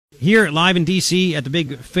Here live in D.C. at the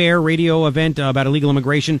big fair radio event about illegal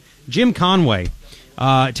immigration, Jim Conway,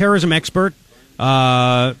 terrorism expert,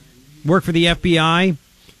 worked for the FBI.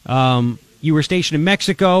 You were stationed in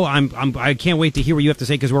Mexico. I can't wait to hear what you have to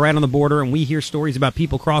say because we're right on the border and we hear stories about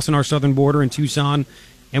people crossing our southern border in Tucson,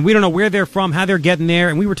 and we don't know where they're from, how they're getting there,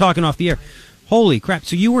 and we were talking off the air. Holy crap.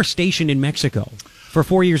 So you were stationed in Mexico for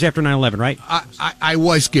 4 years after 9/11, right? I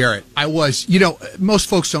was, Garrett. I was. You know, most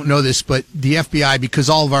folks don't know this, but the FBI, because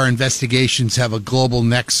all of our investigations have a global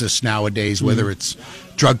nexus nowadays, whether it's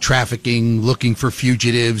drug trafficking, looking for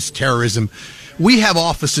fugitives, terrorism, we have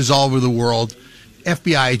offices all over the world.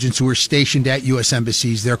 FBI agents who are stationed at U.S.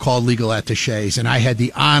 embassies. They're called legal attachés. And I had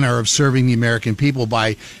the honor of serving the American people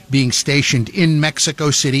by being stationed in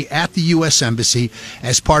Mexico City at the U.S. Embassy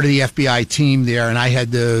as part of the FBI team there. And I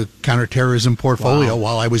had the counterterrorism portfolio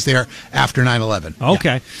while I was there after 9/11.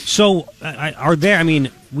 Okay. Yeah. So are there, I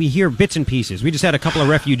mean, we hear bits and pieces. We just had a couple of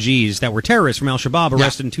refugees that were terrorists from Al-Shabaab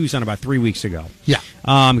arrested in Tucson about 3 weeks ago. Yeah.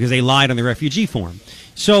 Because they lied on the refugee form.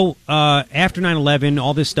 So after 9/11,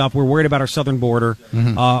 all this stuff, we're worried about our southern border.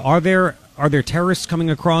 Mm-hmm. Are there terrorists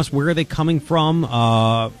coming across? Where are they coming from?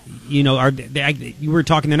 You were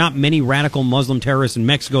talking. There are not many radical Muslim terrorists in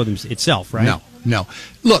Mexico itself, right? No.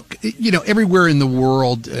 Look, you know, everywhere in the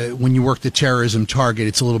world, when you work the terrorism target,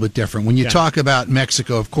 it's a little bit different. When you talk about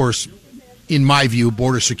Mexico, of course, in my view,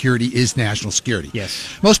 border security is national security. Yes.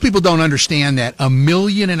 Most people don't understand that 1.5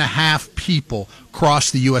 million people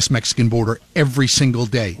cross the U.S.-Mexican border every single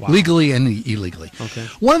day, legally and illegally. Okay.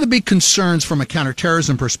 One of the big concerns from a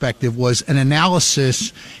counterterrorism perspective was an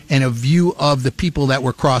analysis and a view of the people that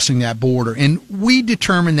were crossing that border. And we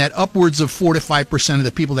determined that upwards of 4 to 5% of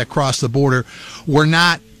the people that crossed the border were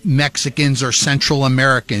not Mexicans or Central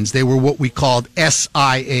Americans. They were what we called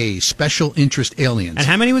SIAs, Special Interest Aliens. And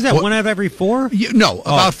how many was that? One out of every four? No,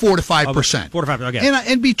 about 4 to 5%. 4 to 5, okay.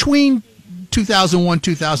 And between 2001,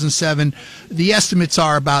 2007, the estimates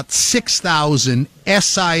are about 6,000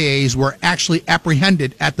 SIAs were actually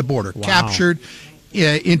apprehended at the border, captured,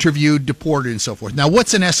 interviewed, deported, and so forth. Now,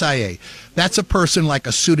 what's an SIA? That's a person like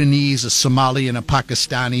a Sudanese, a Somalian, a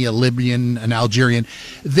Pakistani, a Libyan, an Algerian.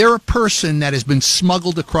 They're a person that has been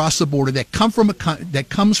smuggled across the border that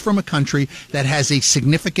comes from a country that has a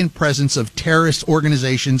significant presence of terrorist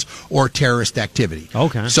organizations or terrorist activity.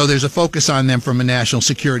 Okay. So there's a focus on them from a national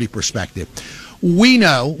security perspective. We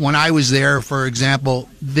know, when I was there, for example,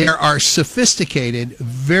 there are sophisticated,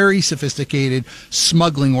 very sophisticated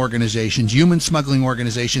smuggling organizations, human smuggling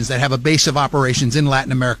organizations that have a base of operations in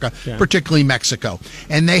Latin America, particularly Mexico.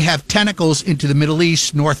 And they have tentacles into the Middle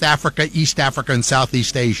East, North Africa, East Africa, and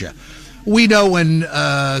Southeast Asia. We know when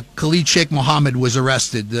Khalid Sheikh Mohammed was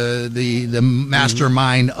arrested, the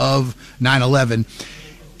mastermind of 9/11,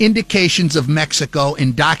 indications of Mexico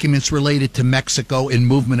and documents related to Mexico and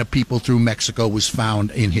movement of people through Mexico was found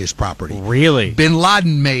in his property. Really? Bin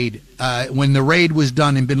Laden made, when the raid was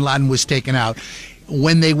done and Bin Laden was taken out,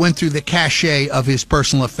 when they went through the cache of his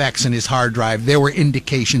personal effects and his hard drive, there were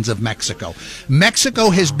indications of Mexico. Mexico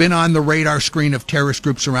has been on the radar screen of terrorist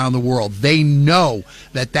groups around the world. They know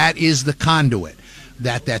that is the conduit.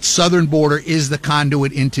 That southern border is the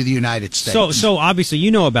conduit into the United States. So obviously you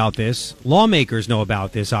know about this. Lawmakers know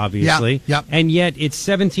about this, obviously. Yeah. And yet it's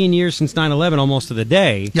 17 years since 9/11, almost to the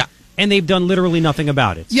day. Yeah. And they've done literally nothing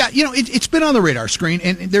about it. Yeah, you know, it's been on the radar screen,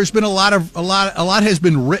 and there's been a lot has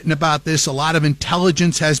been written about this. A lot of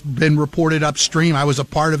intelligence has been reported upstream. I was a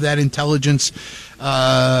part of that intelligence,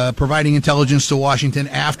 providing intelligence to Washington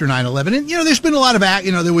after 9/11. And, you know, there's been a lot of act.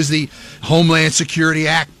 You know, there was the Homeland Security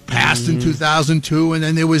Act passed in 2002, and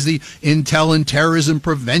then there was the Intel and Terrorism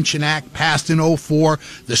Prevention Act passed in 2004,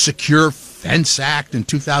 the Secure Fence Act in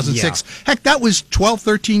 2006. Yeah. Heck, that was 12,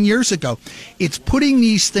 13 years ago. It's putting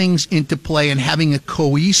these things into play and having a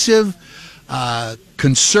cohesive,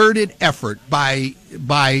 concerted effort by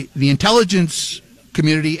the intelligence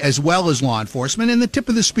community as well as law enforcement. And the tip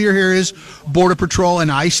of the spear here is Border Patrol and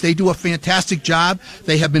ICE. They do a fantastic job.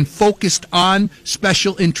 They have been focused on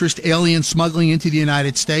special interest alien smuggling into the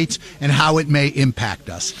United States and how it may impact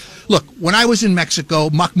us. Look, when I was in Mexico,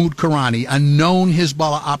 Mahmoud Karani, a known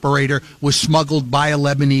Hezbollah operator, was smuggled by a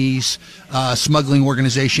Lebanese smuggling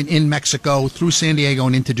organization in Mexico through San Diego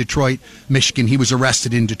and into Detroit, Michigan. He was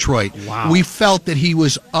arrested in Detroit. Wow. We felt that he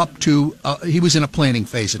was he was in a planning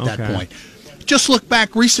phase at that point. Just look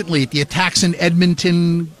back recently at the attacks in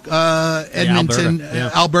Edmonton,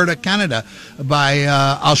 Alberta, Canada, by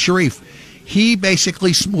al-Sharif. He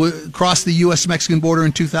basically crossed the U.S.-Mexican border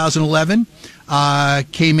in 2011,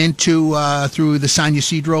 came into through the San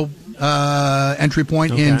Ysidro entry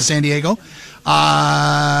point in San Diego,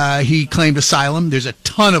 He claimed asylum. There's a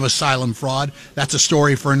ton of asylum fraud. That's a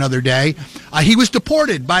story for another day. He was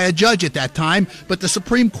deported by a judge at that time, but the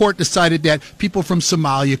Supreme Court decided that people from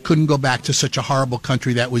Somalia couldn't go back to such a horrible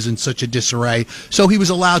country that was in such a disarray. So he was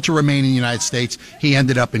allowed to remain in the United States. He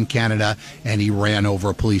ended up in Canada, and he ran over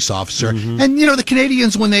a police officer. And the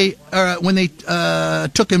Canadians, when they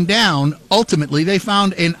took him down, ultimately they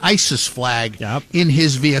found an ISIS flag in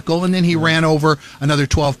his vehicle, and then he ran over another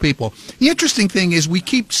 12 people. The interesting thing is we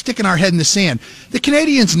keep sticking our head in the sand. The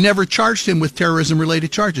Canadians never charged him with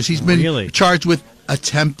terrorism-related charges. He's been charged with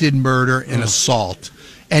attempted murder and assault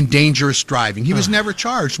and dangerous driving. He was never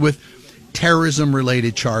charged with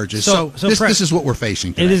terrorism-related charges. So this is what we're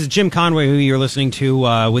facing today. And this is Jim Conway, who you're listening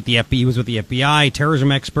to with the FBI. He was with the FBI,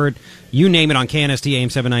 terrorism expert, you name it, on KNST AM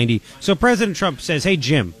 790. So President Trump says, hey,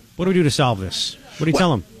 Jim, what do we do to solve this? What do you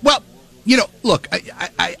tell him? Well, look,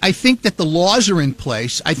 I think that the laws are in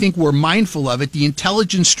place. I think we're mindful of it. The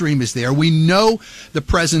intelligence stream is there. We know the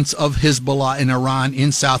presence of Hezbollah in Iran,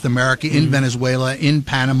 in South America, in Venezuela, in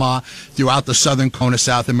Panama, throughout the southern cone of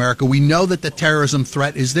South America. We know that the terrorism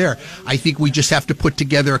threat is there. I think we just have to put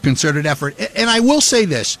together a concerted effort. And I will say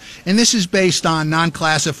this, and this is based on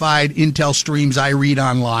non-classified intel streams I read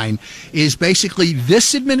online, is basically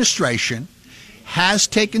this administration has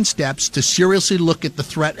taken steps to seriously look at the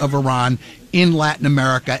threat of Iran in Latin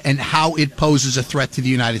America and how it poses a threat to the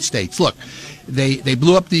United States. Look, they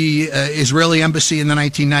blew up the Israeli embassy in the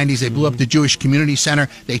 1990s. They blew up the Jewish Community Center.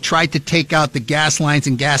 They tried to take out the gas lines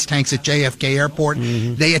and gas tanks at JFK Airport.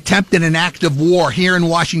 They attempted an act of war here in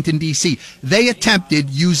Washington, D.C. They attempted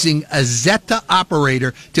using a Zeta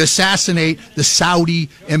operator to assassinate the Saudi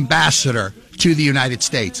ambassador to the United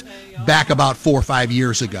States back about 4 or 5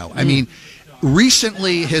 years ago. I mean,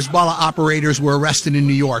 recently, Hezbollah operators were arrested in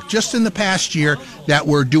New York just in the past year that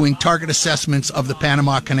were doing target assessments of the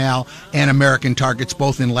Panama Canal and American targets,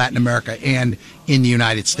 both in Latin America and in the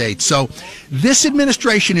United States. So this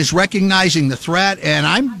administration is recognizing the threat, and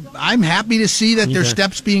I'm happy to see that there's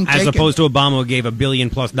steps being taken. As opposed to Obama, who gave $1 billion+.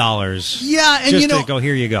 Yeah, and just to go,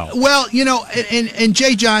 here you go. Well, and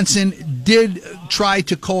Jay Johnson did try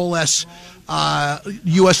to coalesce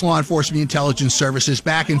U.S. law enforcement intelligence services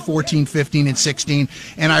back in 14, 15, and 16,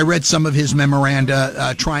 and I read some of his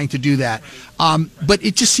memoranda trying to do that. But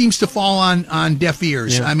it just seems to fall on deaf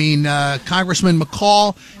ears. I mean, Congressman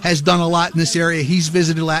McCall has done a lot in this area. He's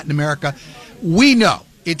visited Latin America. We know.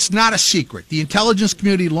 It's not a secret. The intelligence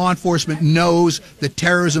community, law enforcement knows the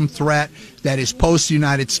terrorism threat that is posed to the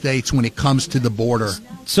United States when it comes to the border.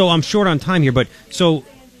 So I'm short on time here, but so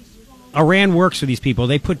Iran works for these people.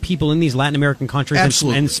 They put people in these Latin American countries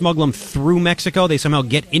and smuggle them through Mexico. They somehow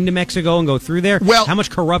get into Mexico and go through there. Well, how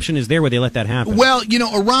much corruption is there where they let that happen? Well,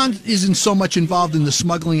 Iran isn't so much involved in the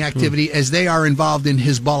smuggling activity as they are involved in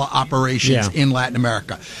Hezbollah operations in Latin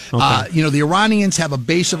America. Okay. The Iranians have a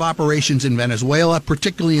base of operations in Venezuela,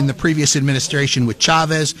 particularly in the previous administration with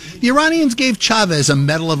Chavez. The Iranians gave Chavez a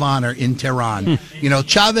Medal of Honor in Tehran.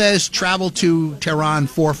 Chavez traveled to Tehran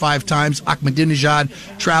 4 or 5 times. Ahmadinejad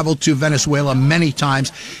traveled to Venezuela many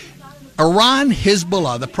times. Iran,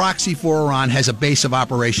 Hezbollah, the proxy for Iran, has a base of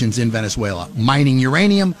operations in Venezuela, mining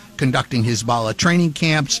uranium, conducting Hezbollah training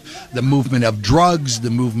camps, the movement of drugs, the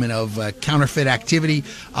movement of counterfeit activity,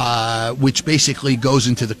 which basically goes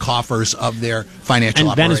into the coffers of their financial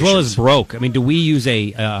operations. And Venezuela's broke. I mean, do we use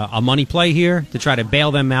a money play here to try to bail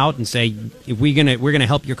them out and say, if we're gonna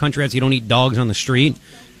help your country out so you don't eat dogs on the street,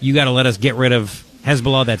 you got to let us get rid of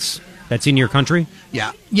Hezbollah that's in your country?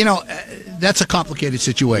 Yeah. That's a complicated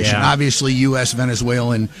situation. Yeah. Obviously,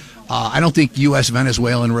 U.S.-Venezuelan, I don't think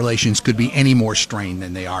U.S.-Venezuelan relations could be any more strained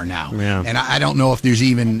than they are now. Yeah. And I don't know if there's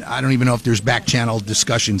I don't even know if there's back-channel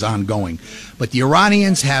discussions ongoing. But the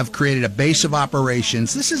Iranians have created a base of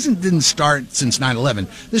operations. This didn't start since 9/11.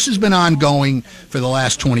 This has been ongoing for the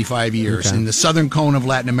last 25 years. Okay. In the southern cone of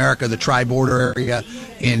Latin America, the tri-border area,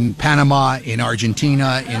 in Panama, in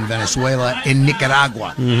Argentina, in Venezuela, in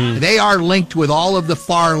Nicaragua. Mm-hmm. They are linked with all of the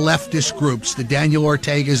far leftist groups, the Daniel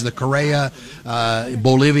Ortegas, the Correa,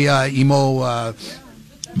 Bolivia, Evo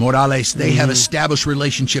Morales. They have established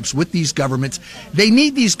relationships with these governments. They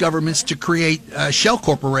need these governments to create shell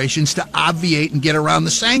corporations to obviate and get around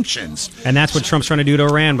the sanctions. And that's what Trump's trying to do to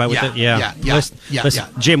Iran. Listen,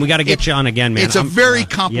 Jim, we got to get you on again, man. It's a very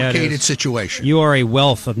complicated situation. You are a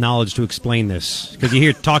wealth of knowledge to explain this, because you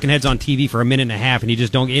hear talking heads on TV for a minute and a half, and you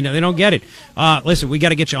just don't get it. Listen, we got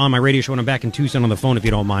to get you on my radio show when I'm back in Tucson on the phone, if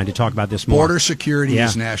you don't mind, to talk about this more. Border security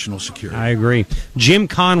is national security. I agree. Jim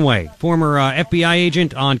Conway, former FBI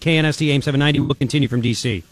agent on KNST AM 790. We'll continue from D.C.